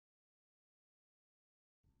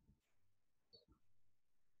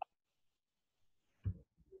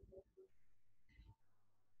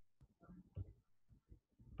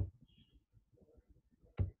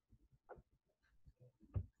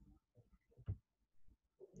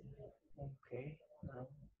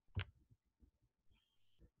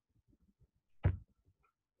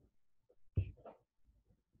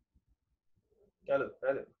Hello,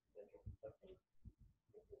 hello.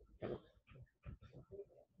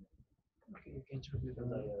 Okay, you can check with the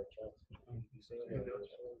chat.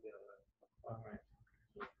 All right.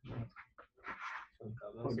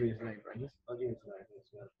 Audio is live, right? Audio is live.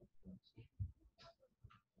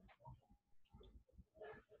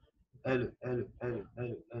 Hello, hello, hello,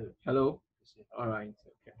 hello, hello. Hello. All right.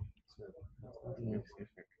 Okay. So, let's see if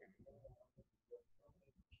I can.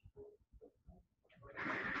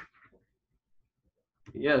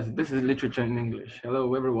 Yes, this is literature in English.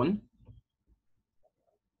 Hello, everyone.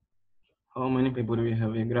 How many people do we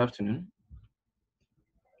have here? Good afternoon.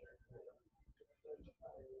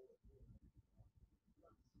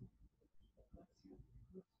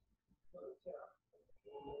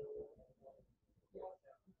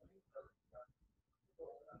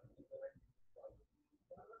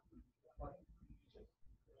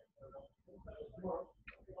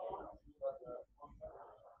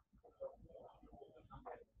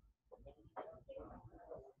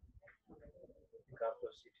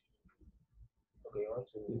 Okay, you want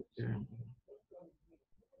to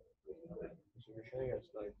should be showing your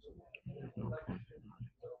slides.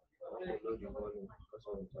 Load the volume because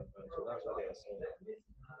of the background. So that's what they are saying.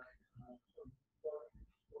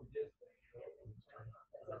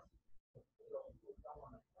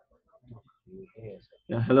 Yes.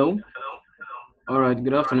 Yeah, hello. All right,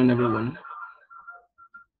 good afternoon, everyone.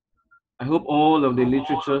 I hope all of the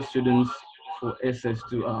literature students for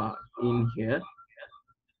SS2 are in here.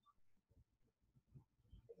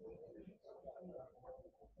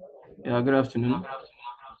 Yeah, good afternoon.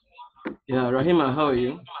 Yeah, Rahima, how are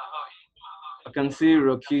you? I can see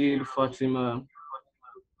Rakib, Fatima.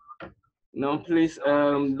 Now, please,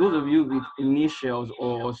 those of you with initials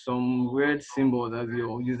or some weird symbols as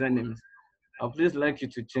your usernames, I'll please like you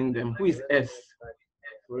to change them. Who is S?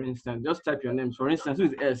 For instance, just type your name. For instance, who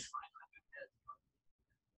is S?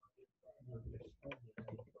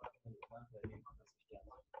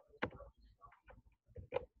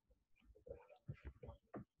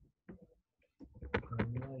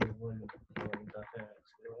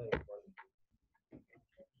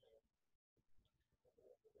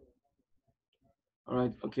 All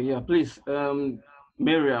right, okay, yeah, please,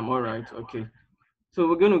 Miriam, all right, okay. So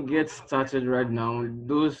we're going to get started right now.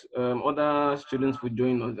 Those other students will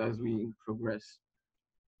join us as we progress.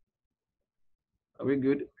 Are we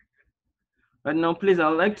good? Right now, please,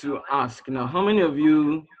 I'd like to ask now, how many of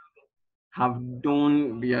you have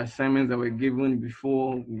done the assignments that were given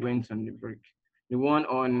before we went on the break? The one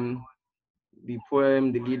on the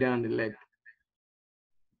poem, the leader, and the led.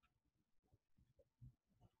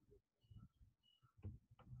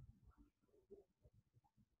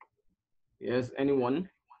 Yes, anyone?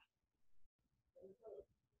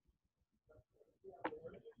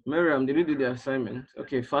 Miriam, did you do the assignment?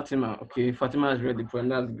 Okay, Fatima. Okay, Fatima has read the poem.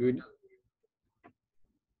 That's good.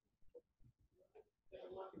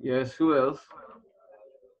 Yes, who else?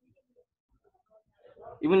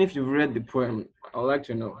 Even if you've read the poem, I'd like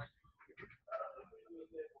to know.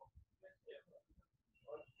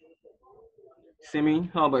 Simi,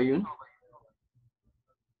 how about you?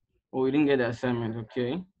 Oh, we didn't get the assignment,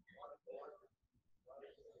 okay.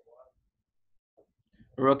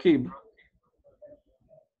 Rakib.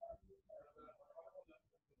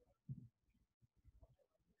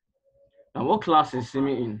 Now, what class is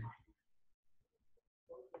Simi in?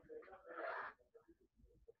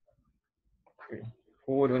 Okay,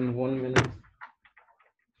 hold on 1 minute.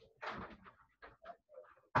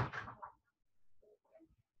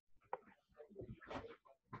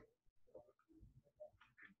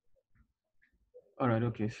 All right,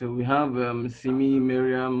 okay, so we have Simi,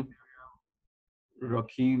 Miriam,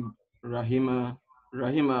 Rakib, Rahima.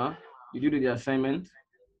 Rahima, did you do the assignment?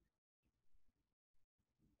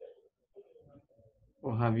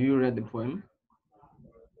 Or have you read the poem?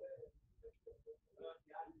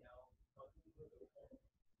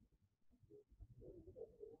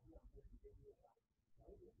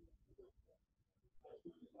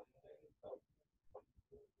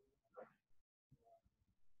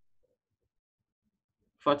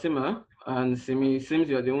 Fatima and Simi, it seems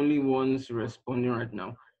you're the only ones responding right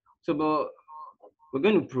now. So, but we're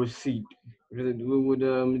going to proceed. We would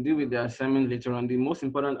deal with the assignment later on. The most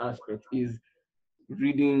important aspect is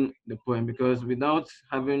reading the poem, because without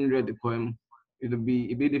having read the poem, it'll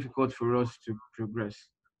be a bit difficult for us to progress.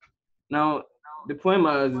 Now, the poem,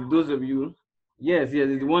 as those of you, yes,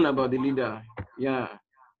 it's the one about the leader. Yeah,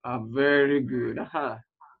 very good. Aha.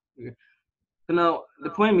 So now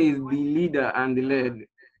the poem is The Leader and the Led.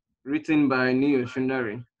 written by Neo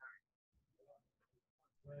Shundari.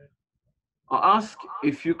 I'll ask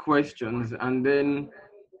a few questions and then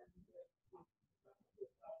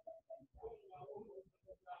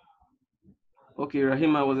okay,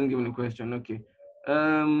 Rahima wasn't given a question. Okay.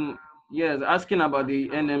 Yes, asking about the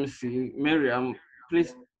NMC, Miriam,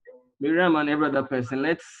 please, Miriam and every other person,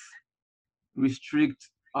 let's restrict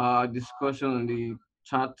our discussion on the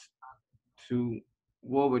chat to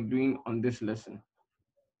what we're doing on this lesson.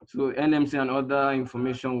 So NMC and other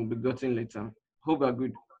information will be gotten later. Hope we're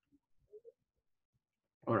good.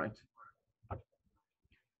 All right. I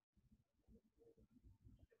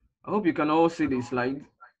hope you can all see the slide.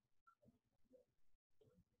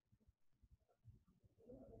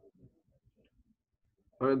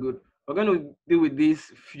 Very good. We're going to deal with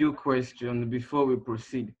these few questions before we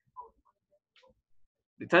proceed.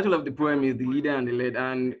 The title of the poem is The Leader and the Led,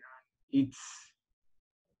 and it's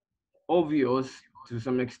obvious to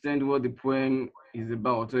some extent what the poem is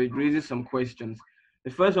about. So it raises some questions.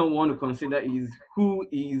 The first one we want to consider is, who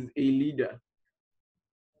is a leader?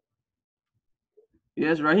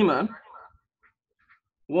 Yes, Rahima,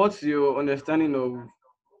 what's your understanding of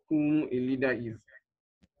whom a leader is?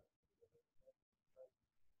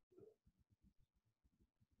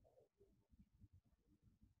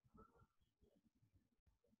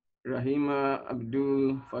 Rahima,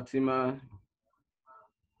 Abdul, Fatima.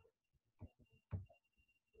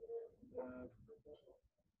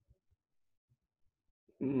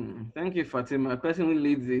 Thank you, Fatima. A person who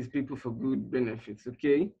leads his people for good benefits.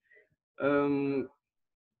 Okay. Um,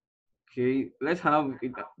 okay, let's have a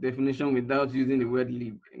definition without using the word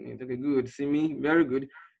lead in it. Okay, good. See me? Very good.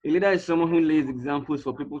 A leader is someone who lays examples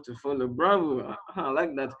for people to follow. Bravo. I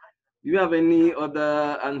like that. Do you have any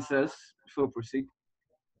other answers before we proceed?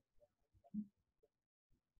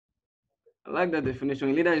 I like that definition.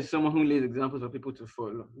 A leader is someone who lays examples for people to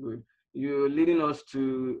follow. Good. You're leading us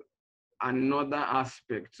to another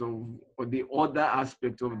aspect of, or the other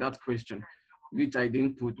aspect of that question, which I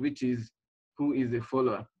didn't put, which is, who is a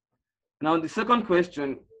follower? Now, the second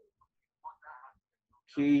question,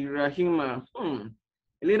 Rahima,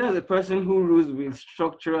 a leader is a person who rules with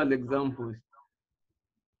structural examples.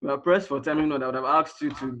 We are pressed for time, I would have asked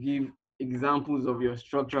you to give examples of your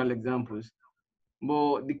structural examples.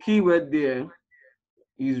 But the key word there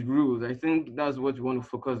is rules. I think that's what you want to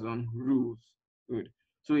focus on, rules. Good.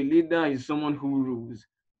 So a leader is someone who rules.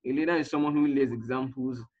 A leader is someone who lays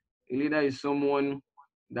examples. A leader is someone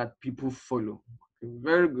that people follow. Okay,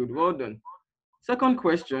 very good. Well done. Second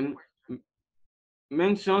question,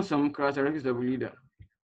 mention some characteristics of a leader.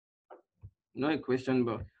 Not a question,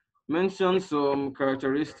 but mention some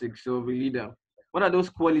characteristics of a leader. What are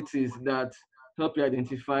those qualities that help you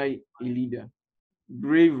identify a leader?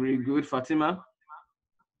 Bravery, good. Fatima?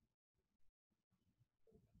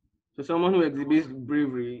 So someone who exhibits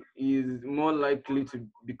bravery is more likely to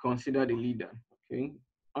be considered a leader. Okay.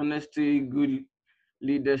 Honesty, good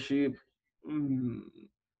leadership. Mm,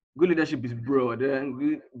 Good leadership is broad.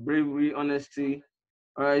 Good bravery, honesty.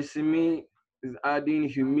 All right. Simi is adding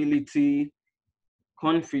humility,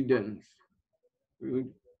 confidence. Good.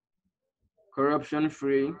 Corruption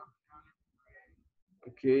free.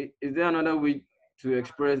 Okay. Is there another way to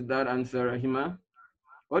express that answer, Rahima?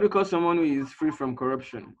 What do you call someone who is free from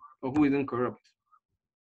corruption or who isn't corrupt?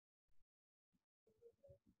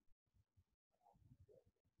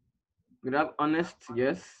 We have honest,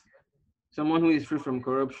 yes. Someone who is free from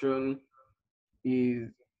corruption is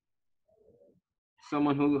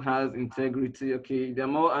someone who has integrity. Okay, there are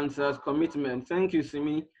more answers. Commitment. Thank you,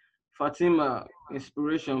 Simi. Fatima,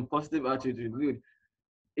 inspiration, positive attitude. Good.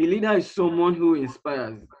 A leader is someone who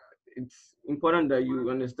inspires. It's important that you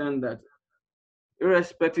understand that,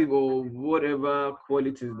 irrespective of whatever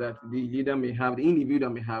qualities that the leader may have, the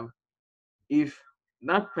individual may have, if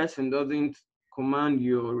that person doesn't command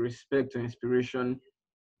your respect or inspiration,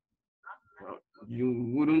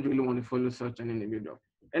 you wouldn't really want to follow such an individual.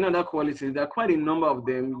 Any other qualities, there are quite a number of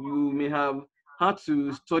them. You may have had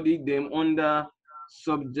to study them under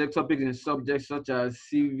topics and subjects such as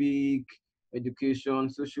civic, education,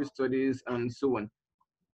 social studies, and so on.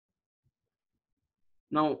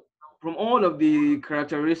 Now, from all of the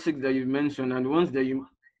characteristics that you mentioned and the ones that you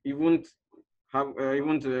even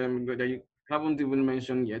that you haven't even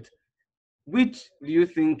mentioned yet, which do you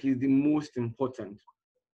think is the most important?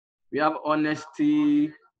 We have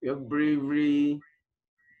honesty, we have bravery,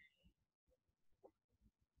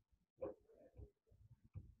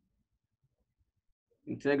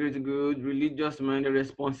 integrity, good, religious mind,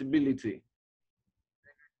 responsibility.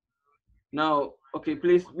 Now, okay,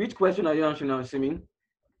 please, which question are you answering now, Simi?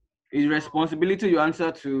 Is responsibility your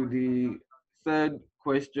answer to the third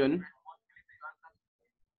question?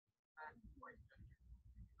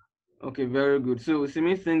 Okay, very good. So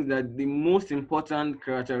Simi thinks that the most important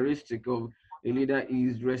characteristic of a leader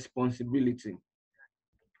is responsibility.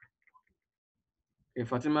 Okay,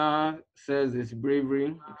 Fatima says it's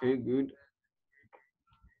bravery. Okay, good.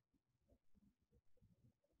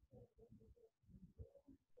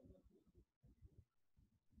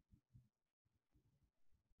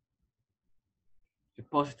 A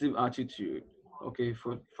positive attitude. Okay,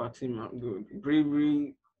 for Fatima, good.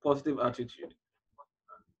 Bravery, positive attitude.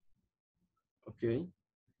 Okay.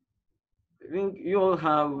 I think you all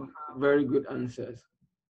have very good answers.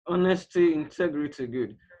 Honesty, integrity,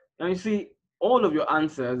 good. Now you see, all of your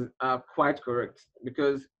answers are quite correct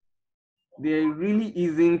because there really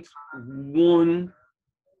isn't one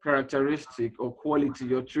characteristic or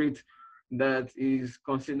quality or trait that is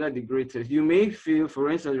considered the greatest. You may feel, for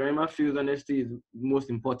instance, Rima feels honesty is most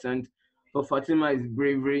important. For Fatima is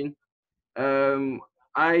bravery.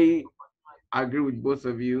 I agree with both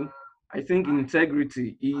of you. I think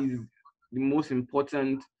integrity is the most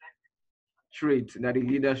important trait that a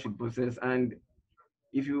leader should possess. And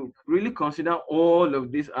if you really consider all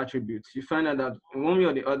of these attributes, you find out that in one way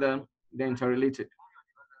or the other, they're interrelated.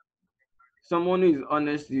 Someone who is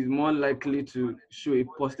honest is more likely to show a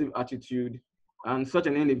positive attitude, and such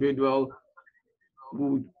an individual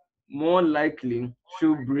would more likely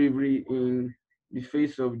show bravery in the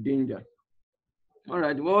face of danger. All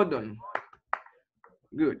right, well done.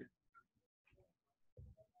 Good.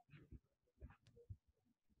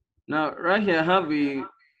 Now, right here, I have a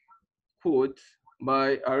quote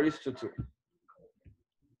by Aristotle.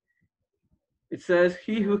 It says,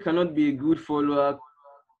 "He who cannot be a good follower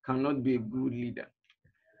cannot be a good leader."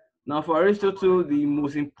 Now, for Aristotle, the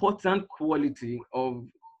most important quality of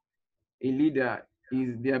a leader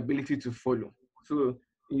is the ability to follow. So,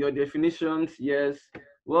 in your definitions, yes,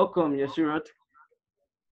 welcome, Yeshirat.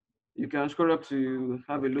 You can scroll up to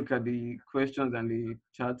have a look at the questions and the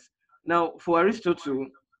charts. Now, for Aristotle,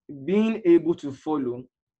 being able to follow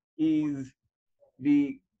is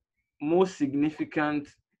the most significant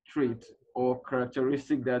trait or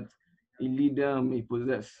characteristic that a leader may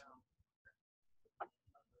possess.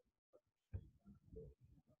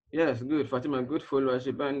 Yes, good, Fatima, good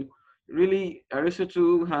followership. And really,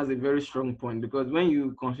 Aristotle has a very strong point because when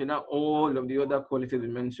you consider all of the other qualities we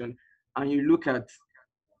mentioned and you look at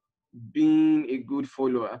being a good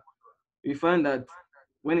follower, you find that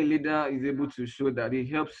when a leader is able to show that, it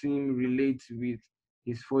helps him relate with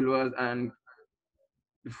his followers, and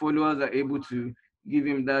the followers are able to give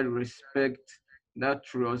him that respect, that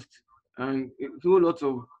trust, and a whole lot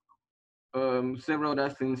of several other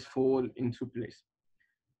things fall into place.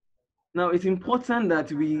 Now, it's important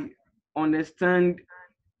that we understand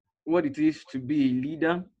what it is to be a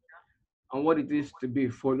leader and what it is to be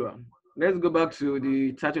a follower. Let's go back to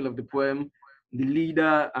the title of the poem, The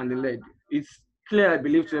Leader and the Led. It's clear, I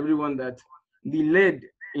believe, to everyone that the led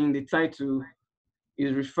in the title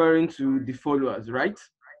is referring to the followers, right?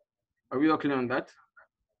 Are we all clear on that?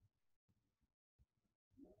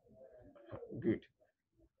 Good.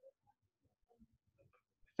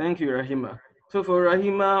 Thank you, Rahima. So for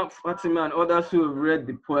Rahima, Fatima, and others who have read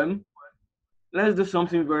the poem, let's do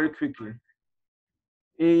something very quickly.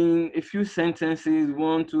 In a few sentences,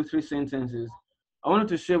 one, two, three sentences, I wanted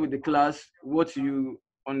to share with the class what you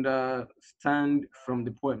understand from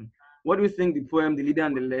the poem. What do you think the poem, The Leader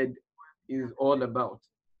and the Led, is all about?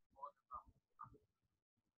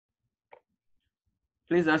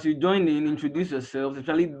 Please, as you join in, introduce yourselves,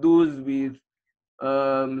 especially those with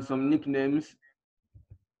some nicknames.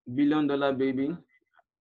 Billion Dollar Baby.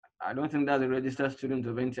 I don't think that's a registered student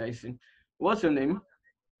of NTIC. What's your name?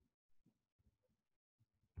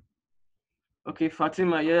 Okay,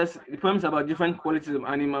 Fatima, yes. The poem is about different qualities of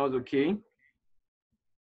animals, okay?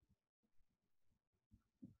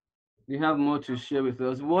 You have more to share with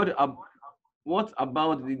us. What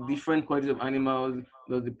about the different qualities of animals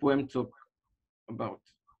does the poem talk about?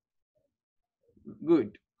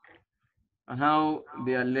 Good. And how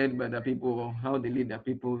they are led by the people, or how they lead the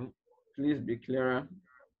people. Please be clearer.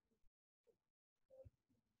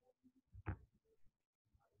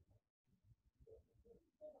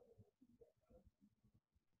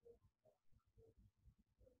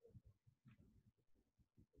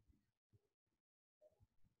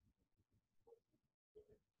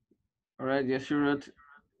 All right, yes, sure.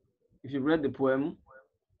 If you've read the poem,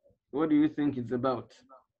 what do you think it's about?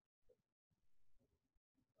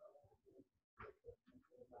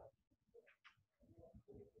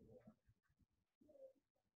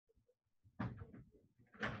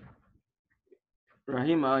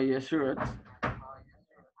 Rahima, yes, sure.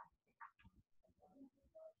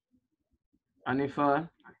 Anifa,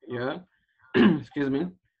 yeah. Excuse me.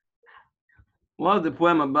 What's the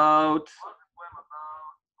poem about?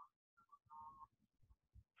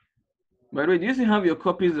 By the way, do you still have your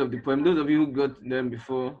copies of the poem? Those of you who got them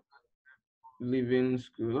before leaving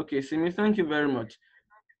school. Okay, Simi, thank you very much.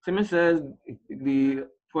 Simi says the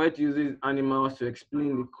poet uses animals to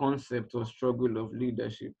explain the concept or struggle of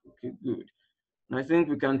leadership. Okay, good. And I think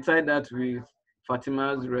we can tie that with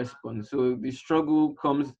Fatima's response. So the struggle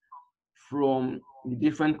comes from the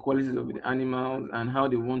different qualities of the animals and how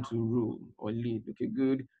they want to rule or lead. Okay,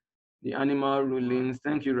 good. The animal rulings.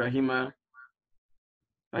 Thank you, Rahima.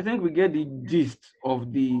 I think we get the gist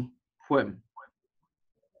of the poem.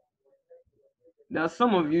 There are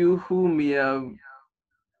some of you who may have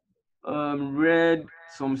read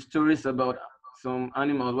some stories about some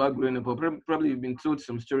animals while growing up, or probably you've been told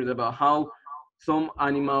some stories about how some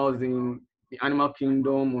animals in the animal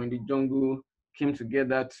kingdom or in the jungle came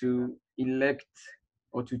together to elect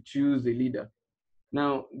or to choose a leader.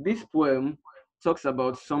 Now, this poem talks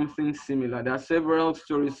about something similar. There are several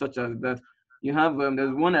stories such as that. You have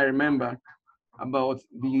there's one I remember about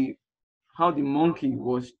the how the monkey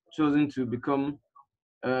was chosen to become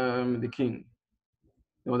the king.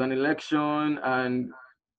 There was an election, and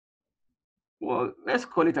well, let's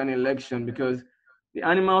call it an election because the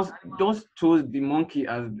animals just chose the monkey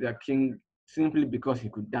as their king simply because he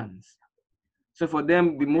could dance. So for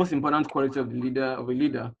them, the most important quality of a leader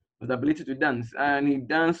was the ability to dance, and he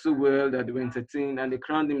danced so well that they were entertained and they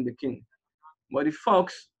crowned him the king. But the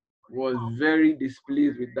fox was very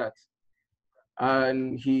displeased with that,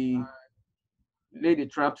 and he laid a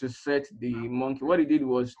trap to set the monkey. What he did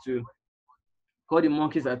was to call the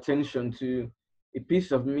monkey's attention to a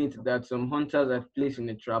piece of meat that some hunters had placed in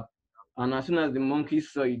a trap. And as soon as the monkey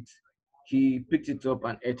saw it, he picked it up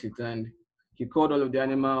and ate it. And he called all of the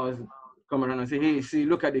animals, come around and say, "Hey, see,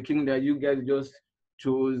 look at the king that you guys just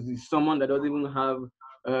chose. It's someone that doesn't even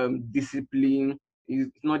have discipline. He's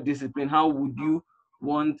not disciplined. How would you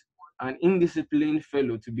want an indisciplined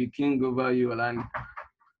fellow to be king over you?" And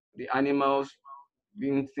the animals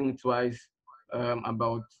didn't think twice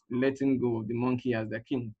about letting go of the monkey as the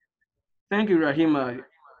king. Thank you, Rahima.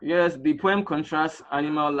 Yes, the poem contrasts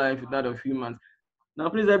animal life with that of humans. Now,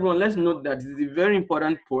 please, everyone, let's note that this is a very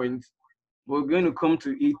important point. We're going to come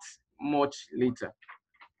to it much later.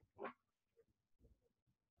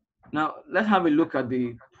 Now, let's have a look at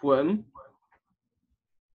the poem.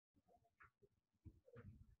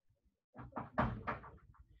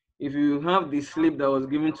 If you have the slip that was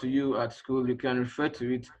given to you at school, you can refer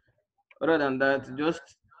to it. Other than that, just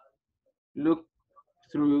look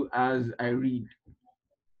through as I read.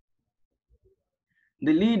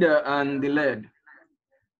 The leader and the led.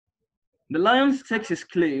 The lion stakes his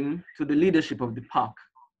claim to the leadership of the pack,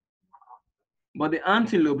 but the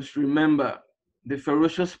antelopes remember the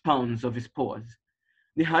ferocious pounds of his paws.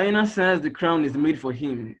 The hyena says the crown is made for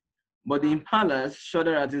him, but the impalas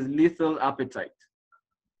shudder at his lethal appetite.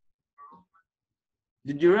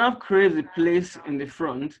 The giraffe craves a place in the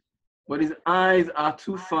front, but his eyes are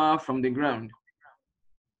too far from the ground.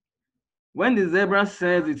 When the zebra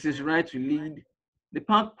says it's his right to lead, the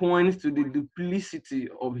pack points to the duplicity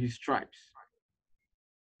of his stripes.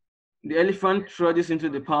 The elephant trudges into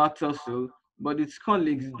the power tussle, but its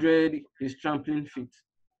colleagues dread his trampling feet.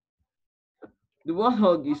 The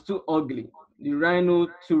warthog is too ugly, the rhino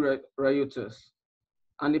too riotous,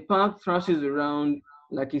 and the pack thrashes around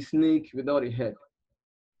like a snake without a head.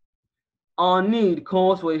 Our need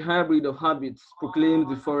calls for a hybrid of habits, proclaims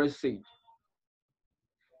the forest sage.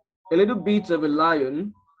 A little bit of a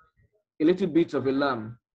lion, a little bit of a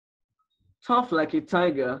lamb, tough like a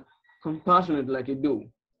tiger, compassionate like a doe,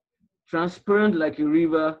 transparent like a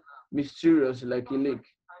river, mysterious like a lake.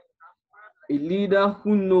 A leader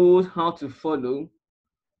who knows how to follow,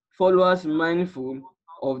 followers mindful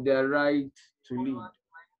of their right to lead.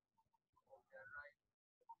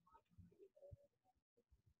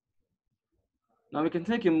 Now we can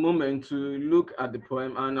take a moment to look at the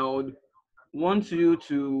poem, and I would want you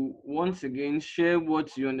to once again share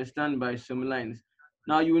what you understand by some lines.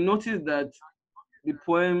 Now you will notice that the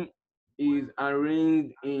poem is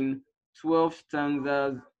arranged in 12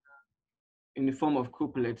 stanzas in the form of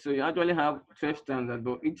couplets. So you actually have 12 stanzas,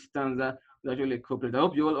 but each stanza is actually a couplet. I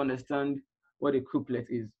hope you all understand what a couplet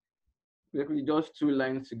is. Basically just two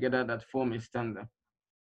lines together that form a stanza.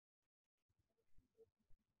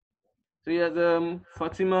 So yes,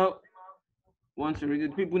 Fatima wants to read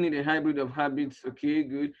it. People need a hybrid of habits. Okay,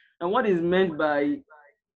 good. And what is meant by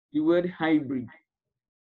the word hybrid?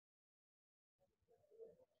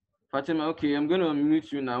 Fatima, okay, I'm going to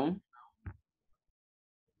unmute you now.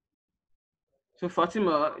 So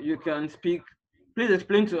Fatima, you can speak. Please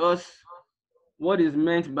explain to us what is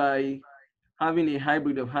meant by having a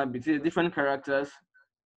hybrid of habits, different characters.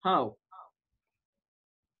 How?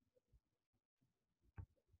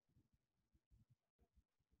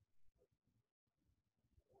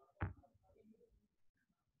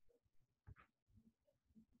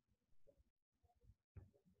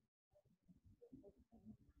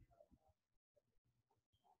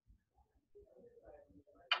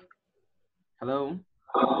 Hello?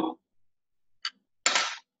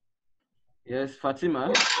 Yes,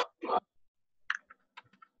 Fatima.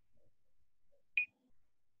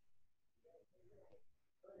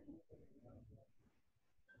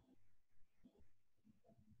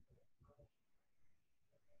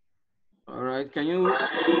 All right. Can you?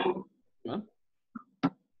 Huh?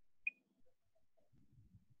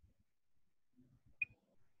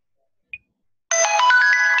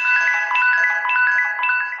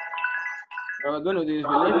 We're going to do this,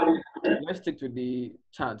 but let's stick to the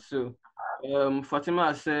chat. So, Fatima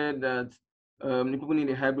has said that the people need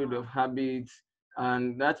a hybrid of habits,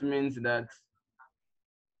 and that means that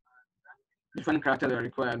different characters are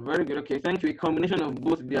required. Very good. Okay, thank you. A combination of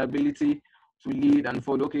both the ability to lead and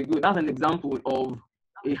follow. Okay, good. That's an example of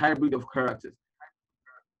a hybrid of characters.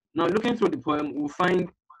 Now, looking through the poem, we'll find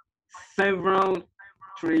several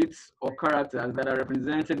traits or characters that are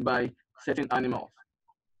represented by certain animals.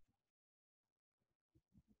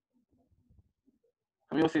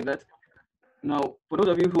 Can you all see that? Now, for those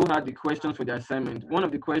of you who had the questions for the assignment, one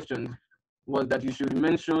of the questions was that you should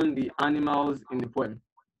mention the animals in the poem.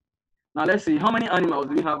 Now, let's see, how many animals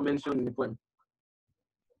do we have mentioned in the poem?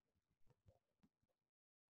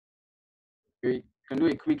 We can do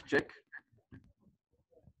a quick check.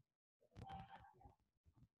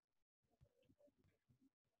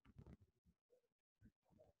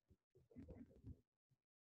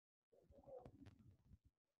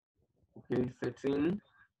 Okay, 13.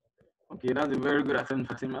 Okay, that's a very good attempt,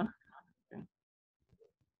 Fatima. Okay,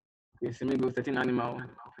 okay, Simi goes 13 animal.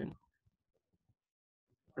 Okay.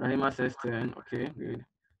 Rahima says 10. Okay, good.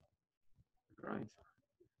 Right.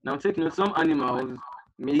 Now take note, some animals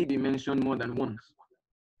may be mentioned more than once.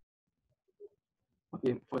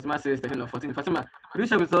 Okay, Fatima says 13 or 14. Fatima, could you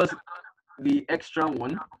share with us the extra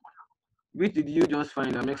one? Which did you just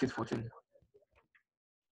find that makes it 14?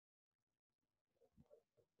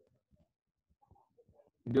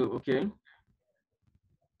 Do, okay.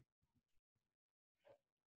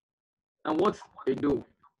 And what's a do?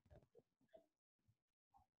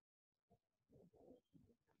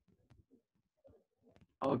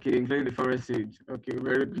 Okay, including the forest sage. Okay,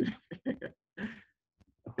 very good.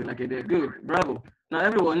 Okay, like a deer. Good, bravo. Now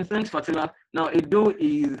everyone, thanks Fatima. Now a doe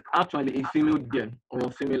is actually a female deer or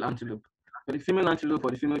a female antelope. But the female antelope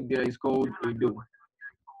or the female deer is called a doe.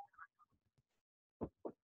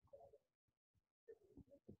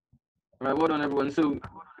 All right, well done everyone. So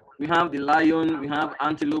we have the lion, we have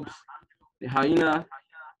antelopes, the hyena,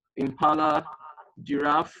 impala,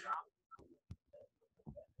 giraffe,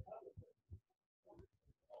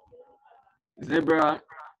 zebra,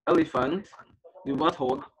 elephant, the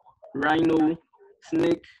warthog, rhino,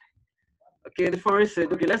 snake. Okay, the forest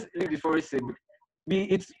said, okay, let's leave the forest said.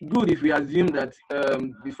 It's good if we assume that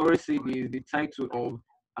the forest said is the title of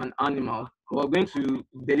an animal. We're going to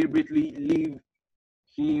deliberately leave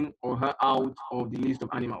him or her out of the list of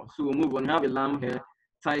animals. So we'll move on. We have a lamb here,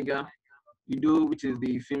 tiger, doe, which is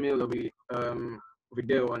the female of a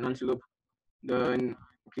deer or an antelope. Then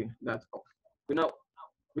okay, that's all. So now,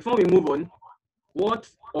 before we move on, what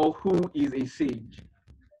or who is a sage?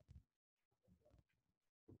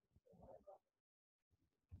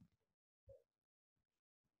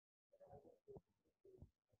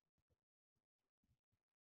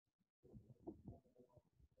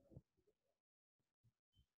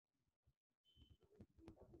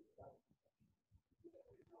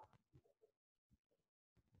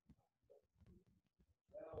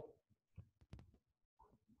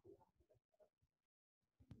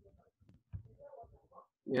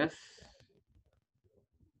 Yes.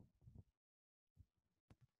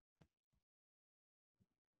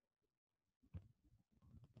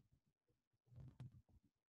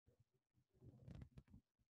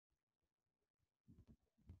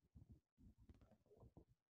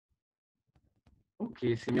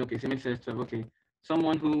 Okay, Simi. Okay, Simi says 12. Okay,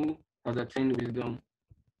 someone who has attained wisdom.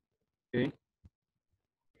 Okay.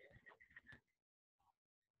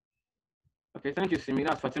 Okay, thank you, Simi.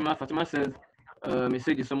 That's Fatima. Fatima says a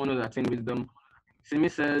sage is someone who has attained wisdom. Simi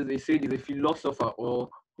says a sage is a philosopher or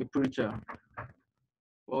a preacher.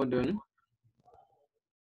 Well done.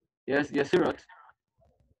 Yes, yes, Sirat.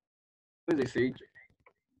 Who is a sage?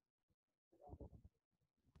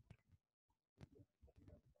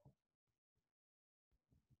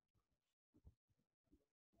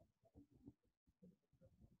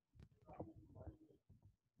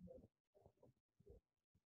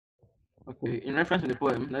 Okay, in reference to the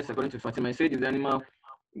poem, that's according to Fatima, it said is the animal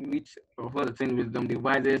which of all the 10 wisdom, the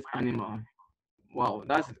wisest animal. Wow,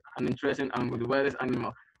 that's an interesting angle, the wisest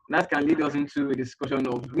animal. That can lead us into a discussion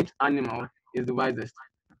of which animal is the wisest.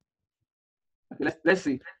 Okay, let's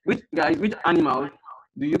see. Which animal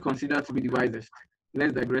do you consider to be the wisest?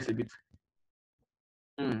 Let's digress a bit.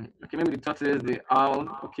 Okay, maybe the tortoise, the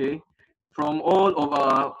owl, okay. From all of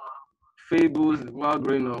our fables while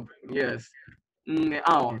growing up, yes. The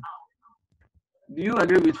owl. Do you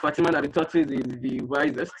agree with Fatima that the tortoise is the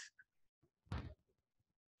wisest?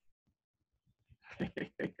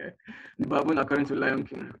 The baboon according to Lion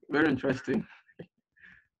King. Very interesting.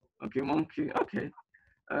 Okay, monkey. Okay.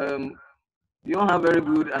 Um, you all have very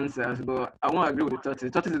good answers, but I won't agree with the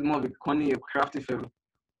tortoise. Tortoise is more of a cunning, a crafty fellow.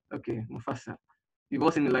 Okay, Mufasa. You've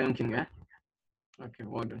all seen the Lion King, eh? Okay,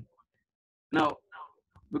 well done. Now,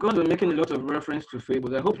 because we're making a lot of reference to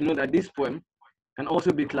fables, I hope you know that this poem can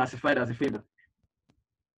also be classified as a fable.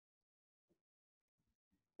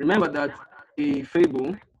 Remember that a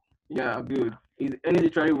fable, yeah, good, is any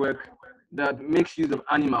literary work that makes use of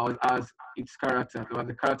animals as its characters or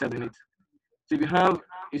the characters in it. So if you have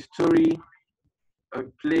a story, a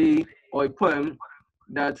play, or a poem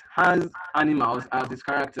that has animals as its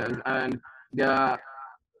characters and their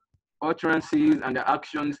utterances and their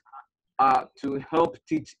actions are to help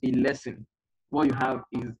teach a lesson, what you have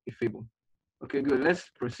is a fable. Okay, good. Let's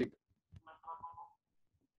proceed.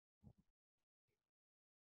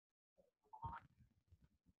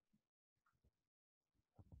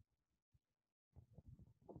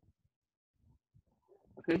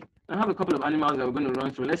 Okay, I have a couple of animals that we're going to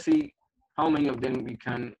run through. Let's see how many of them we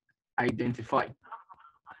can identify.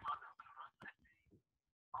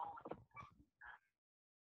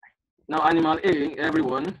 Now, animal A,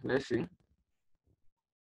 everyone, let's see.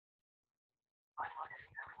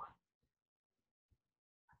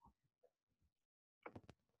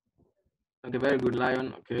 Okay, very good,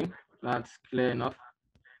 lion. Okay, that's clear enough.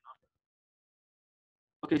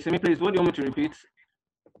 Okay, Simi, please, what do you want me to repeat?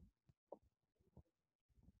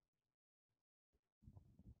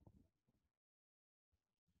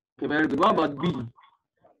 Okay, very good. What about B?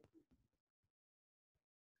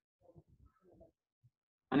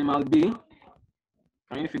 Animal B.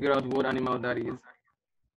 Can you figure out what animal that is?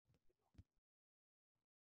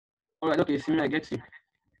 All right, okay, Simi, I get you.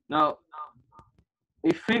 Now,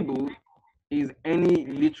 a fable is any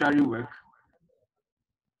literary work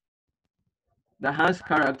that has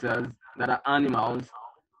characters that are animals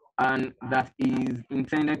and that is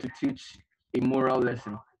intended to teach a moral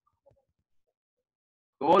lesson.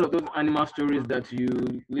 So all of those animal stories that you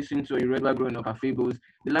listen to or you read while growing up are fables.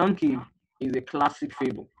 The Lion King is a classic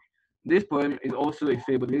fable. This poem is also a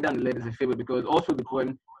fable. The Lady and the Lead is a fable because also the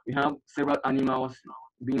poem we have several animals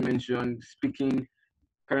being mentioned, speaking,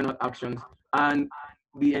 carrying out actions, and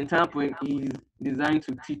the entire poem is designed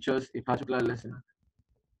to teach us a particular lesson.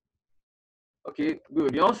 Okay,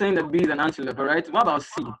 good. You're all saying that B is an antelope, all right? What about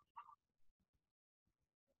C?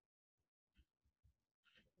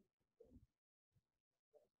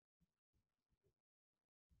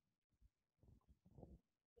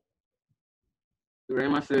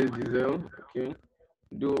 Rema says Giselle. Okay,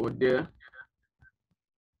 do or dare.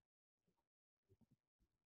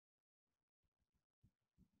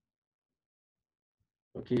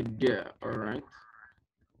 Okay, dare. All right.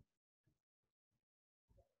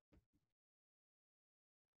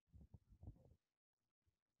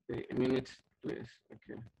 Okay, a minute, please.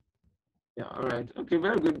 Okay. Yeah, all right. Okay,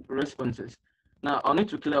 very good responses. Now, I'll need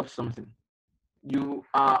to clear up something. You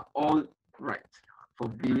are all right for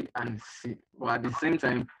B and C, but at the same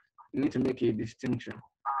time, you need to make a distinction.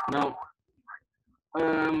 Now,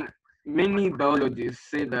 um, many biologists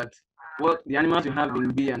say that what the animals you have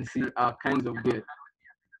in B and C are kinds of deer.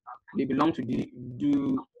 They belong to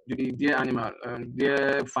the deer animal,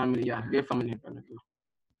 deer family, yeah, deer family.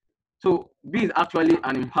 So B is actually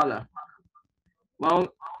an impala. Well,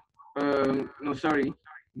 no, sorry.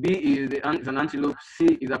 B is an antelope.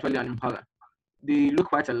 C is actually an impala. They look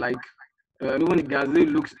quite alike. Even the gazelle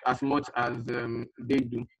looks as much as they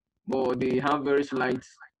do, but they have very slight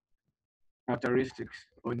characteristics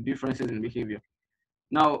or differences in behavior.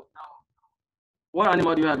 Now, what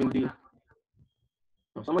animal do you have in D?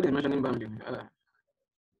 Oh, somebody is mentioning Bambi.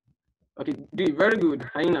 Okay, D, very good.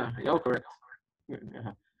 Hyena, you're correct. Yeah.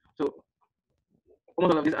 So,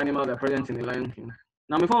 almost all of these animals are present in the Lion King.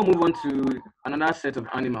 Now, before we move on to another set of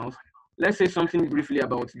animals, let's say something briefly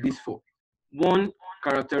about these four. One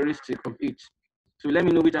characteristic of each. So let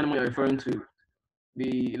me know which animal you're referring to.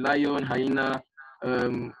 The lion, hyena,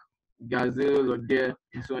 um, gazelle, or deer,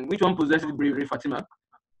 and so on. Which one possesses bravery, Fatima?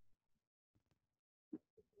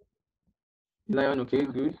 Lion, okay,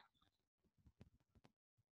 good.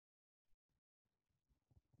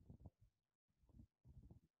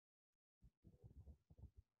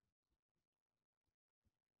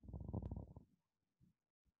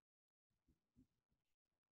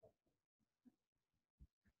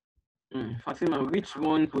 Fatima, which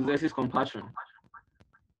one possesses compassion?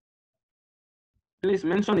 Please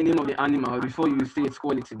mention the name of the animal before you say its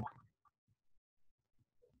quality.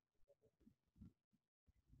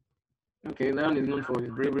 Okay, lion is known for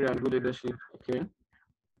his bravery and good leadership. Okay.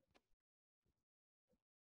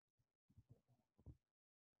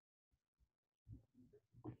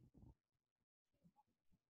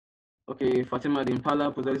 Okay, Fatima, the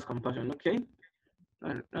impala possesses compassion. Okay,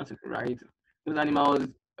 that's right. Those animals,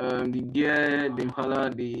 the deer, the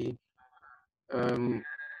impala, the um,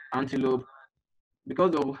 antelope,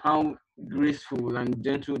 because of how graceful and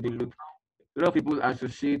gentle they look, a lot of people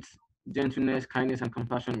associate gentleness, kindness, and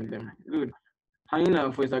compassion with them. Good.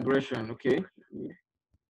 Hyena for its aggression. Okay.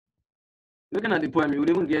 Looking at the poem, you would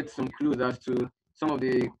even get some clues as to some of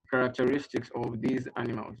the characteristics of these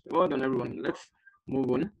animals. Well done, everyone. Let's move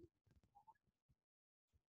on.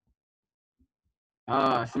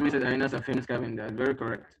 Ah, Simi said hyenas are famous scavengers. Very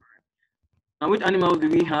correct. Now, which animals do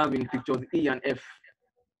we have in pictures E and F?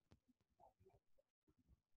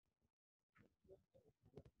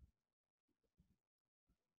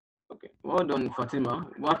 Okay, well done, Fatima.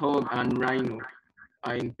 Warthog and rhino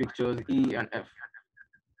are in pictures E and F.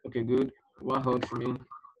 Okay, good. Warthog, Simi.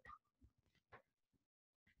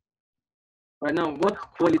 Right now, what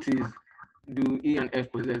qualities do E and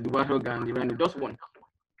F possess? The warthog and the rhino. Just one.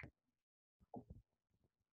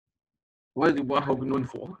 What is the warthog known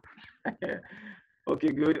for?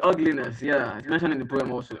 Okay, good. Ugliness. Yeah, it's mentioned in the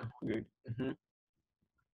poem also. Good.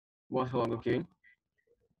 Warthog. Okay.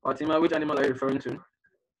 Fatima, which animal are you referring to?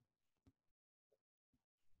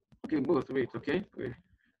 Okay, both. Wait. Okay. Wait.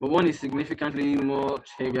 But one is significantly more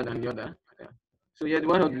heavier than the other. Yeah. So yeah, the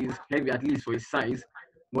warthog is heavy at least for its size,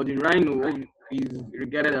 but the rhino is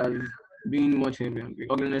regarded as being much heavier. The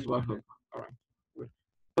ugliness warthog. All right. Good.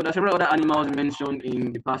 So there are several other animals mentioned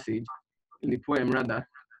in the passage, in the poem rather.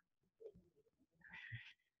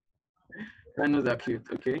 Rhinos are cute.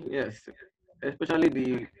 Okay. Yes. Especially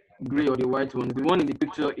the gray or the white one. The one in the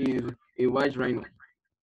picture is a white rhino.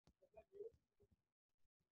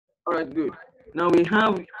 All right. Good. Now we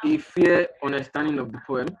have a fair understanding of the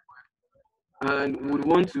poem and would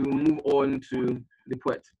want to move on to the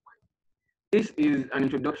poet. This is an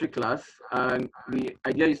introductory class, and the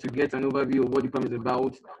idea is to get an overview of what the poem is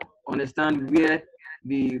about, understand where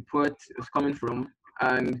the poet is coming from,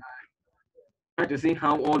 and try to see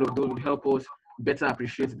how all of those would help us better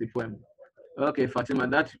appreciate the poem. Okay, Fatima,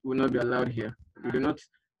 that will not be allowed here. We do not.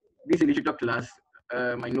 This is a literature class.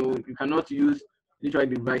 I know you cannot use literary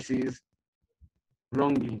devices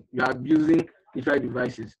wrongly. You are abusing literary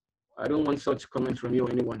devices. I don't want such comments from you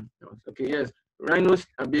or anyone else. Okay, yes. Rhinos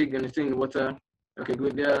are big and they stay in the water. Okay,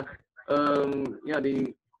 good. Yeah,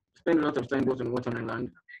 they spend a lot of time both on water and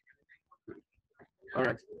land. All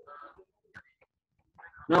right.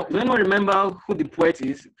 Now, does anyone remember who the poet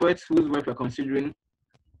is? Poet whose work we're considering.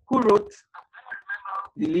 Who wrote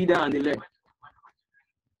the leader and the leg?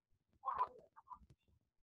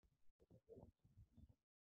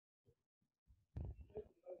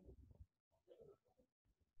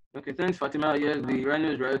 Okay, thanks, Fatima. Yes, the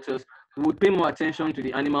rhinos writers. We would pay more attention to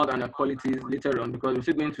the animals and their qualities later on because we're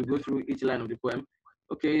still going to go through each line of the poem.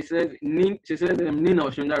 Okay, it says, she says Nina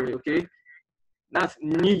Oshundari. Okay, that's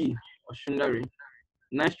Ni Oshundari.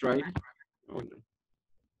 Nice try.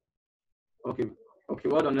 Okay, okay,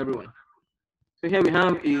 well done, everyone. So here we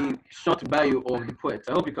have a short bio of the poet.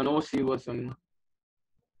 I hope you can all see what's on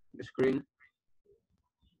the screen.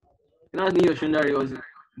 That's Ni Oshundari was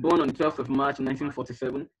born on the 12th of March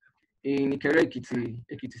 1947 in Ikere Ekiti,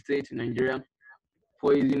 Ekiti State, Nigeria.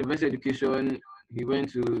 For his university education, he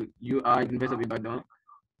went to UI, University of Ibadan,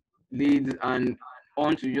 Leeds, and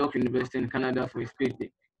on to York University in Canada for his PhD.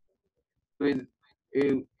 So he's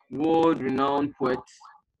a world-renowned poet,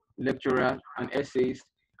 lecturer, and essayist.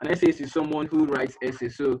 An essayist is someone who writes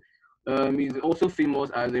essays. So he's also famous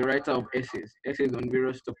as a writer of essays on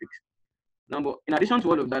various topics. Now, but in addition to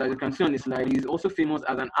all of that, as you can see on the slide, he's also famous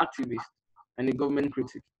as an activist and a government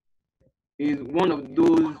critic. He's one of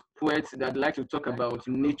those poets that like to talk about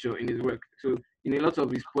nature in his work. So in a lot of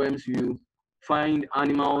his poems, you find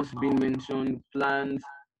animals being mentioned, plants,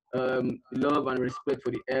 love and respect for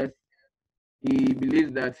the earth. He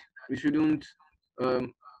believes that we shouldn't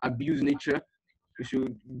abuse nature. We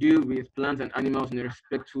should deal with plants and animals in a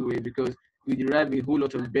respectful way because we derive a whole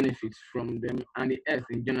lot of benefits from them and the earth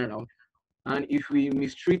in general. And if we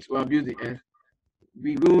mistreat or abuse the earth,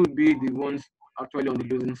 we will be the ones actually on the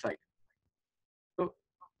losing side. So,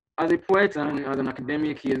 as a poet and as an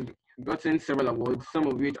academic, he has gotten several awards, some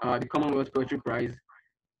of which are the Commonwealth Poetry Prize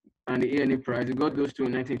and the ANA Prize. He got those two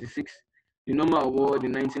in 1986, the Noma Award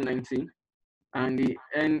in 1990, and the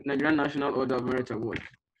Nigerian National Order of Merit Award.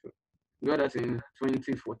 So, he got that in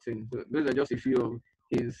 2014. So, those are just a few of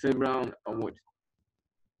his several awards.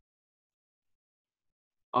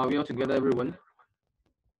 Are we all together, everyone?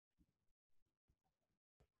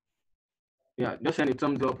 Yeah, just send a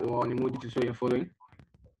thumbs up or an emoji to show you're following.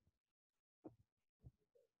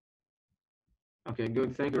 Okay,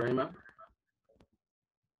 good. Thank you, Rahima.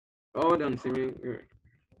 All done, Simi.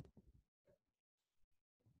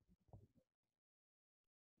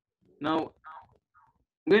 Now,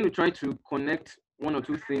 I'm going to try to connect one or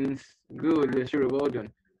two things. Good, yeah, sure, well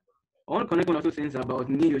done. I want to connect one or two things about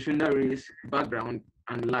Ni Yoshinare's background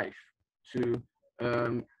and life to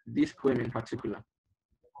this poem in particular.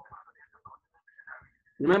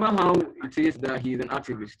 Remember how it is that he's an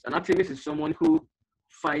activist. An activist is someone who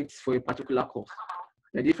fights for a particular cause.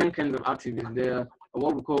 There are different kinds of activists. There are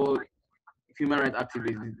what we call human rights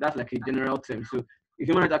activists. That's like a general term. So a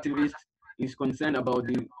human rights activist is concerned about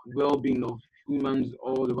the well-being of humans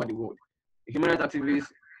all over the world. A human rights activist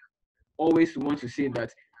always wants to say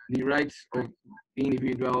that the rights of the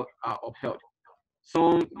individual are upheld.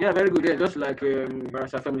 Some, yeah, very good. Yeah, just like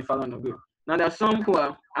Barrister Femi Falana. Now there are some who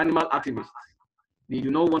are animal activists. They do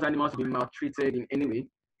not want animals to be maltreated in any way.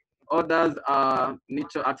 Others are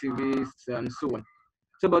nature activists and so on.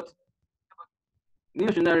 So, but Neo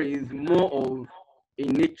is more of a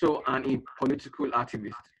nature and a political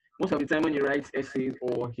activist. Most of the time when he writes essays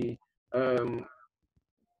or he um,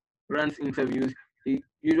 runs interviews, he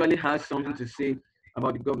usually has something to say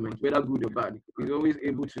about the government, whether good or bad. He's always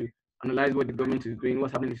able to analyze what the government is doing,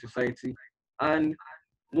 what's happening in society. And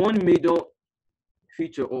one major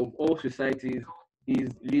feature of all societies is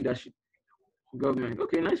leadership, government.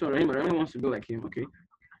 Okay, nice one, Rahim. Rahim wants to go like him. Okay.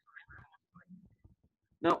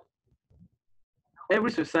 Now,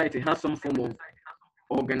 every society has some form of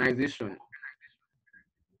organization,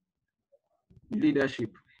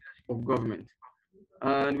 leadership of government.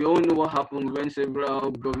 And we all know what happens when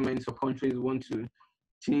several governments or countries want to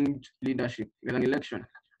change leadership in an election.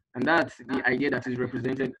 And that's the idea that is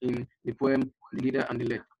represented in the poem, The Leader and the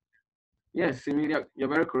Led. Yes, Emilia, you're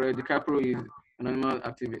very correct. DiCaprio is an animal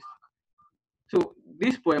activist. So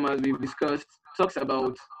this poem, as we've discussed, talks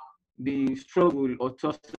about the struggle or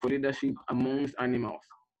tussle for leadership amongst animals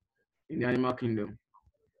in the animal kingdom.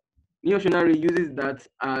 Neo uses that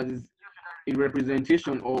as a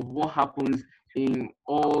representation of what happens in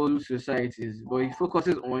all societies, but it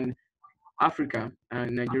focuses on Africa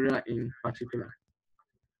and Nigeria in particular.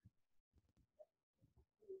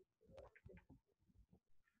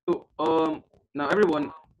 So now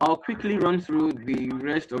everyone, I'll quickly run through the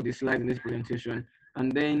rest of the slides in this presentation,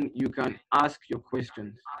 and then you can ask your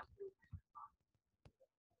questions.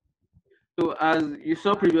 So as you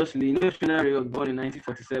saw previously, Neo was born in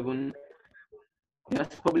 1947. He has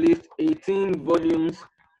published 18 volumes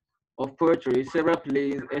of poetry, several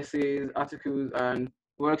plays, essays, articles, and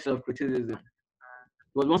works of criticism.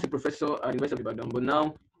 He was once a professor at the University of Ibadan, but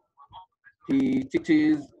now he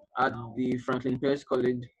teaches at the Franklin Pierce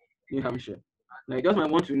College, New Hampshire. Now, you just might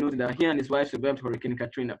want to note that he and his wife survived Hurricane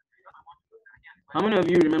Katrina. How many of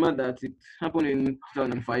you remember that it happened in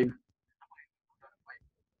 2005?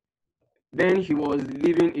 Then he was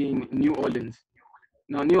living in New Orleans.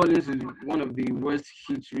 Now, New Orleans is one of the worst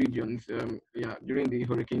hit regions during the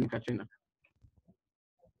Hurricane Katrina.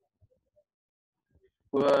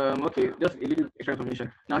 Okay, just a little extra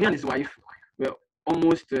information. Now, he and his wife were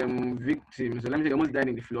almost victims. So let me say, they almost died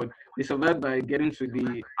in the flood. They survived by getting to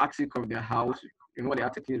the attic of their house. You know what the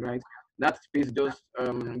attic is, right? That space just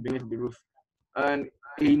beneath the roof. And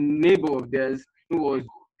a neighbor of theirs who was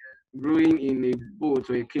rowing in a boat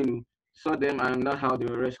or a canoe saw them, and that's how they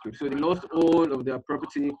were rescued. So they lost all of their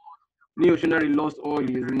property. Neo lost all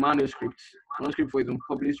his manuscript for his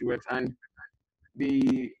unpublished works, and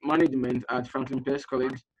the management at Franklin Pierce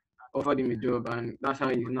College offered him a job, and that's how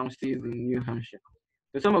he now stays in New Hampshire.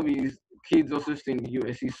 So some of his kids also stay in the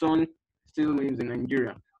US. His son still lives in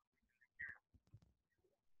Nigeria.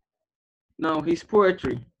 Now, his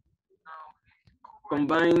poetry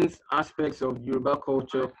combines aspects of Yoruba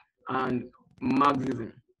culture and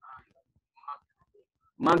Marxism.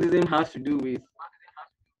 Marxism has to do with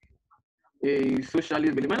a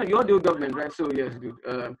socialist belief. You all do government, right? So yes, good.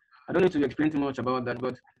 I don't need to explain too much about that,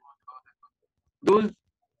 but those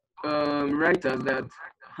writers that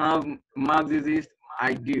have Marxist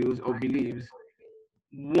ideals or beliefs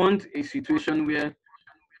want a situation where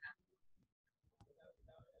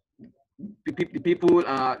the people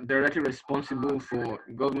are directly responsible for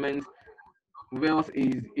government, wealth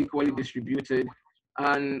is equally distributed,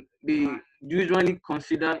 and they usually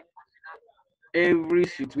consider every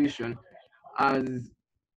situation as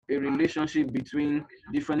a relationship between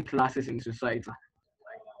different classes in society.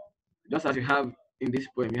 Just as you have in this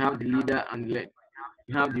poem, you have the leader and the led,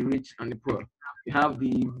 you have the rich and the poor, you have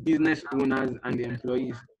the business owners and the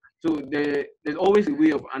employees. So there's always a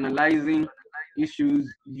way of analyzing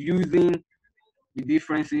issues using the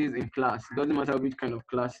differences in class. It doesn't matter which kind of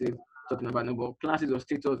classes talking about, no, but classes or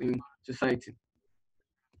status in society.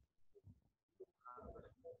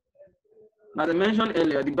 As I mentioned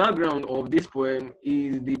earlier, the background of this poem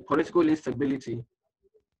is the political instability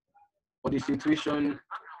or the situation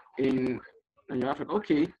in Africa.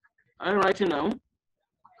 Okay, I'm writing now.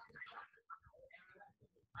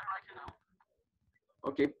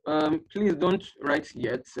 Okay, please don't write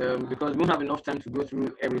yet because we won't have enough time to go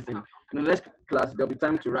through everything. In the next class, there'll be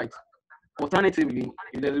time to write. Alternatively,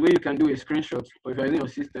 if there's a way you can do a screenshot, or if you're using your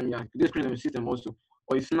system, yeah, you do a screenshot of your system also,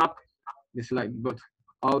 or you snap the slide. But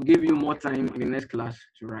I'll give you more time in the next class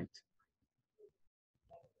to write.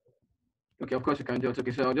 Okay, of course you can jot.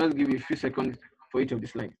 Okay, so I'll just give you a few seconds for each of the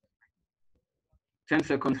slides. 10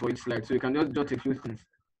 seconds for each slide, so you can just jot a few things.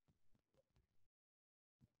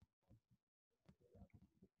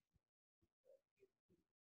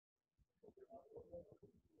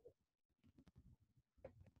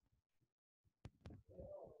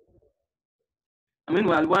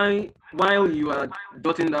 Meanwhile, while you are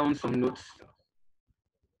jotting down some notes,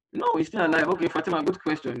 no, he's still alive. Okay, Fatima, good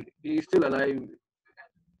question. He's still alive.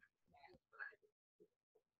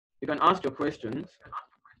 You can ask your questions.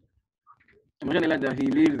 I mentioned like that he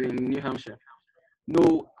lives in New Hampshire.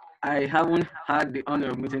 No, I haven't had the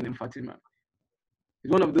honor of meeting him, Fatima.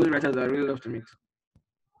 He's one of those writers I really love to meet.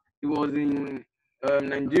 He was in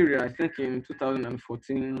Nigeria, I think in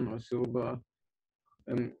 2014 or so, but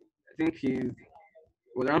I think he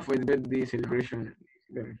was around for his birthday celebration.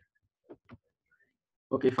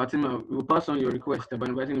 Okay, Fatima, we'll pass on your request about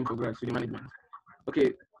inviting him for grad to the management.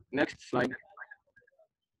 Okay, next slide.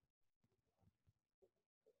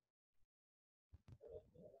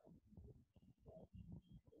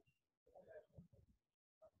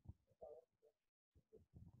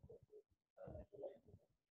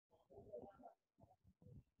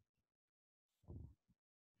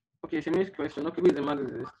 Okay, Shemi's question. Okay, who is the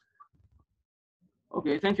Marxist?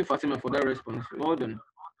 Okay, thank you, Fatima, for that response. Well done.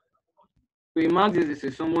 So a Marxist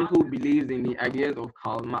is someone who believes in the ideas of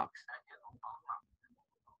Karl Marx.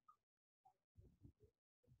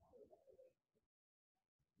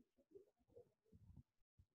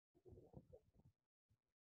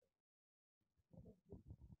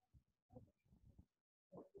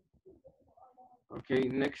 Okay,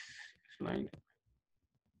 next slide.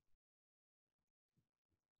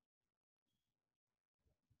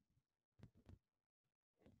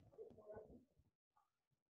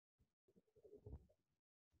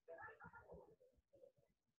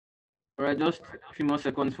 All right, just a few more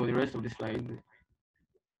seconds for the rest of the slide.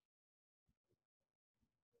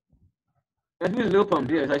 Who is Lil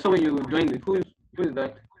Pump? Yes, I saw when you joined it. Who is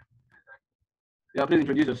that? Yeah, please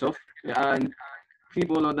introduce yourself and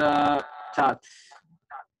people other chats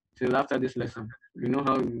till after this lesson. You know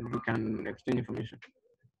how you can exchange information.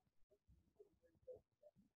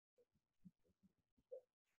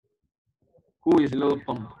 Who is Lil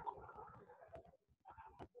Pump?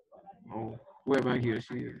 Or whoever he or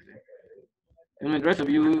she is. And the rest of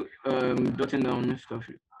you jotting down stuff.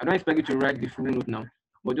 I don't expect you to write the full note now,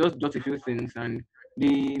 but just jot a few things, and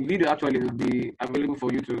the video actually will be available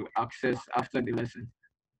for you to access after the lesson.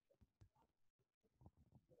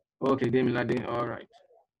 Okay, Demilade, all right.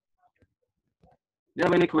 Do you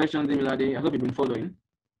have any questions, Demilade? I hope you've been following.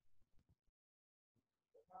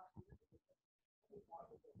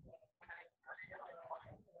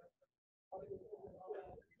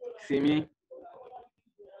 See me?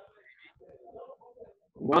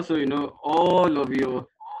 Also, you know, all of your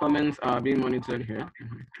comments are being monitored here.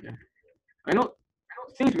 Yeah. I know,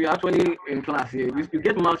 since we're actually in class here, you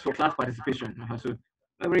get marks for class participation. So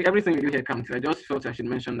everything you do here counts. I just felt I should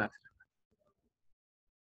mention that.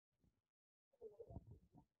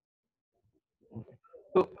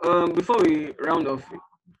 So before we round off,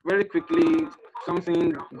 very quickly,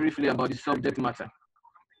 something briefly about the subject matter.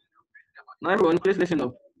 Now, everyone, please listen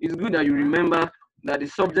up. It's good that you remember that the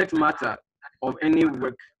subject matter of any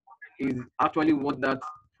work is actually what that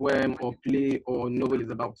poem or play or novel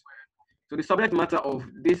is about. So the subject matter of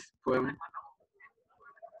this poem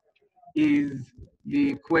is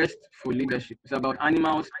the quest for leadership. It's about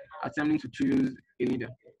animals attempting to choose a leader.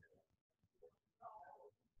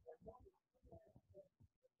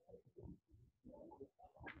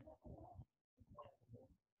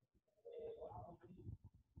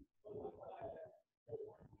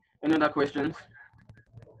 Any other questions?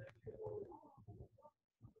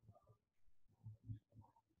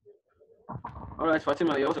 All right,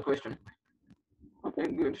 Fatima, you also a question. Okay,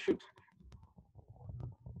 good. Shoot.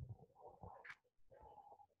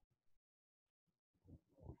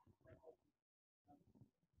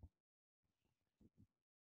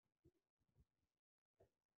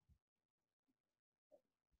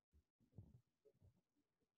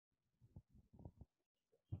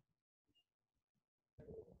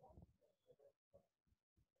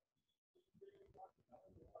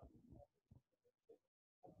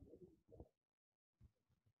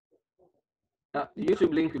 The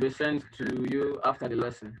YouTube link will be sent to you after the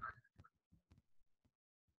lesson.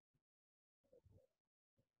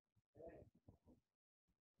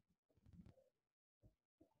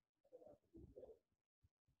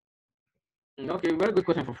 Okay, very good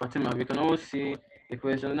question for Fatima. We can all see the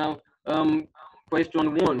question now.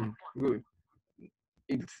 Question one. Good.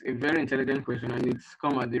 It's a very intelligent question and it's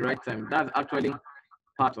come at the right time. That's actually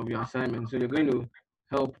part of your assignment. So you're going to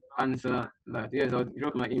help answer that. Yes, I'll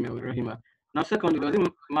drop my email, Rahima. Now, secondly, does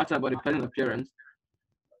it matter about the person's appearance?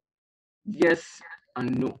 Yes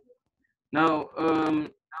and no. Now,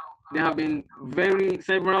 there have been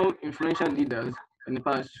several influential leaders in the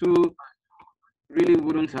past who really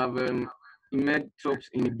wouldn't have emerged tops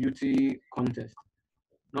in a beauty contest.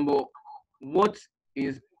 Number, what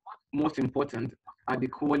is most important are the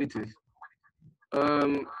qualities.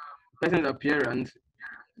 Um, Person's appearance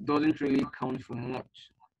doesn't really count for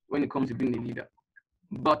much when it comes to being a leader.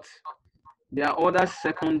 But there are other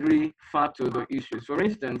secondary factors or issues. For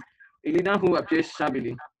instance, a leader who appears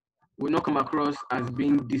shabbily will not come across as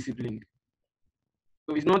being disciplined.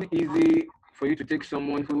 So it's not easy for you to take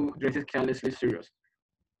someone who dresses carelessly serious.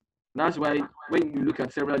 That's why when you look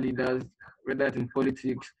at several leaders, whether it's in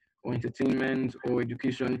politics or entertainment or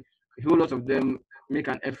education, a whole lot of them make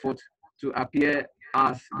an effort to appear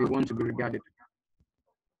as they want to be regarded.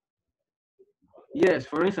 Yes,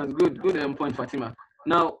 for instance, good point, Fatima.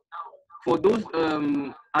 Now, for those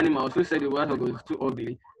animals who said the wild hog was too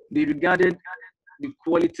ugly, they regarded the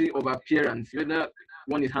quality of appearance, whether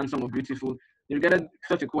one is handsome or beautiful, they regarded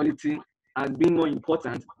such a quality as being more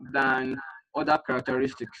important than other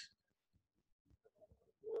characteristics.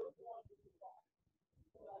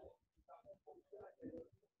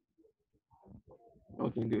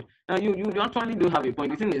 Okay, good. Now you actually do have a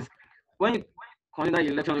point. The thing is, when you consider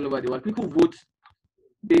election all over the world, people vote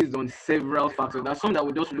based on several factors. There's some that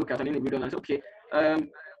will just look at an individual and say, okay, um,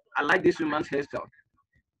 I like this woman's hairstyle.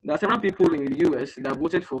 There are several people in the US that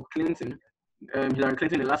voted for Clinton, Hillary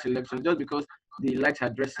Clinton in the last election just because they liked her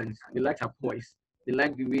dressing, they liked her voice, they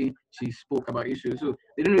liked the way she spoke about issues. So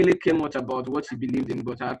they didn't really care much about what she believed in,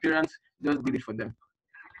 but her appearance just did it for them.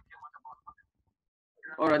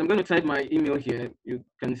 All right, I'm going to type my email here. You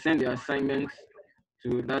can send the assignment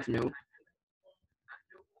to that mail.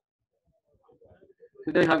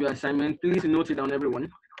 So there you have your assignment. Please note it down, everyone.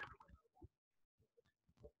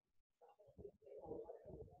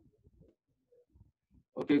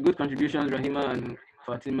 Okay, good contributions, Rahima and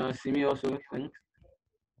Fatima. Simi also, thanks.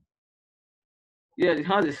 Yes, it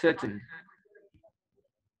has a setting.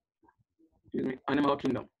 Excuse me, Animal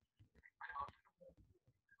Kingdom.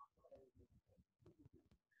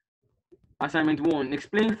 Assignment one,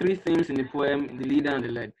 explain three themes in the poem, The Leader and the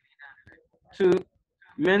Led. Two,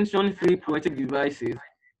 mention three poetic devices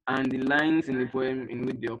and the lines in the poem in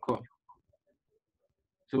which they occur.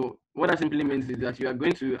 So what that simply means is that you are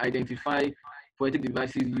going to identify poetic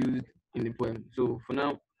devices used in the poem. So for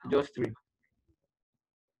now, just three.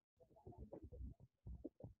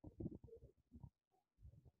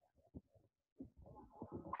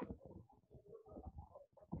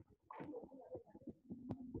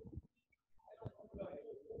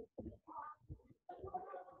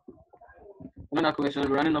 Another question,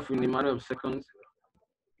 we're running off in a matter of seconds.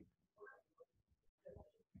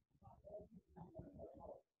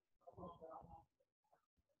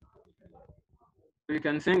 So you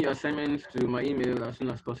can send your assignments to my email as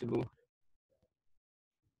soon as possible.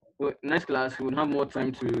 So next class, we'll have more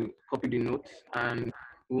time to copy the notes and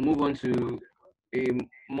we'll move on to a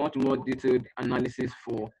much more detailed analysis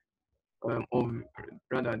for of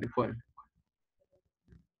rather the poem.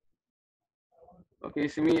 Okay,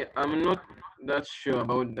 Simi, I'm not that sure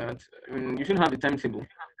about that. I mean, you should have the timetable.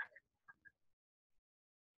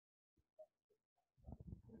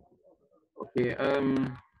 Okay,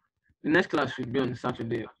 the next class should be on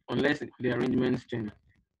Saturday unless the arrangements change.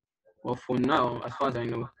 But for now, as far as I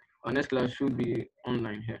know, our next class should be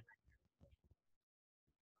online here.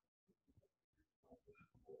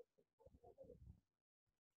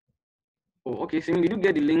 Oh, okay, Simi, did you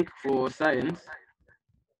get the link for science?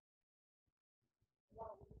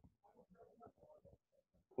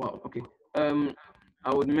 Wow. Okay. Um,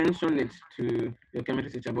 I would mention it to your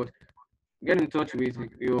chemistry teacher, but get in touch with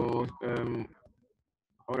your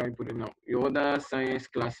how do I put it now? Your other science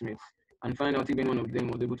classmates and find out if any one of them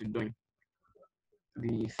was able to join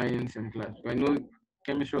the science in class. I know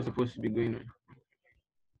chemistry was supposed to be going on,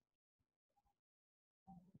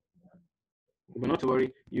 but not to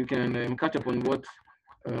worry. You can catch up on what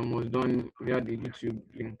was done via the YouTube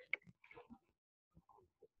link.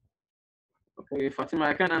 Okay, Fatima,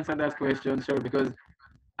 I can't answer that question, sorry, because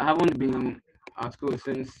I haven't been at school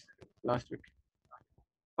since last week.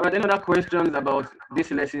 All right, any other questions about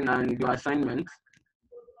this lesson and your assignment?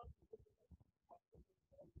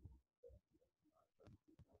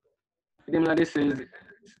 Demlade says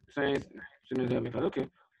science students have it. Okay,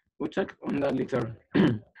 we'll check on that later.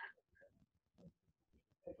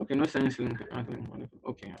 Okay, no science link.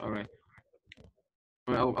 Okay, all right.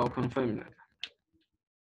 I'll confirm that.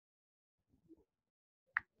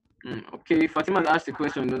 Okay, Fatima asked a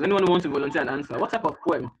question. Does anyone want to volunteer and answer? What type of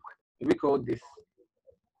poem do we call this?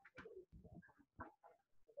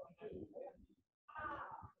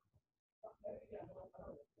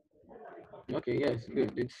 Okay, yes,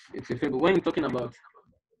 good. It's a fable. When you talk about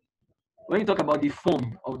the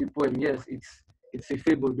form of the poem, yes, it's a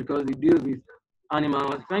fable because it deals with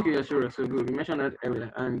animals. Thank you, Yashura. So good. You mentioned that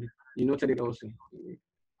earlier, and you noted it also.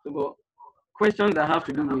 So, but questions that have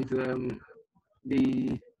to do with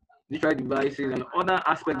the digital devices and other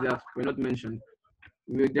aspects that were not mentioned,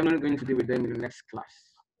 we're definitely going to deal with them in the next class.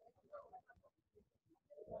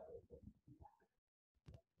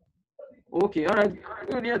 Okay, all right.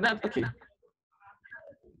 Good, yeah, that's okay.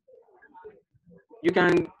 You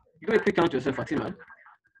can do a quick count yourself, Fatima.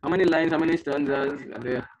 How many lines, how many stanzas are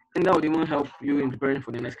there? And that would even help you in preparing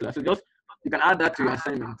for the next class. So just you can add that to your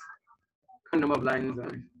assignment. Number of lines.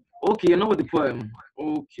 Okay, you know what the poem.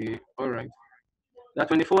 Okay, all right. There are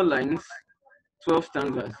 24 lines, 12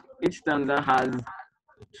 stanzas. Each stanza has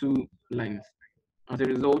 2 lines. As a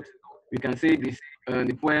result, we can say this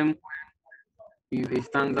the poem is a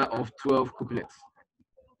stanza of 12 couplets.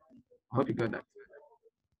 I hope you got that.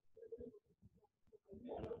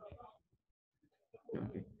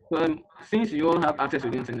 Okay. So, since you all have access to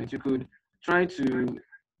the internet, you could try to.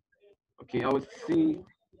 Okay, I would see.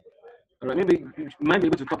 All right, maybe you might be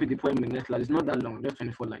able to copy the poem in the next class. It's not that long, just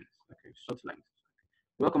 24 lines. Okay, short lines.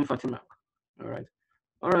 Welcome, Fatima. All right.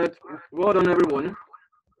 All right. Well done, everyone.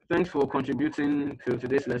 Thanks for contributing to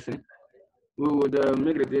today's lesson. We would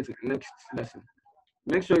make the date next lesson.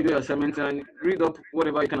 Make sure you do your assignment and read up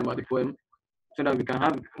whatever you can about the poem so that we can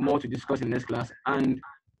have more to discuss in next class. And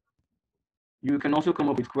you can also come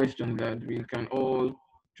up with questions that we can all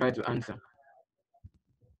try to answer.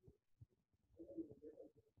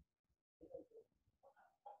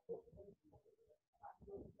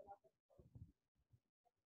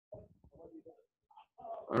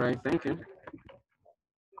 All right. Thank you.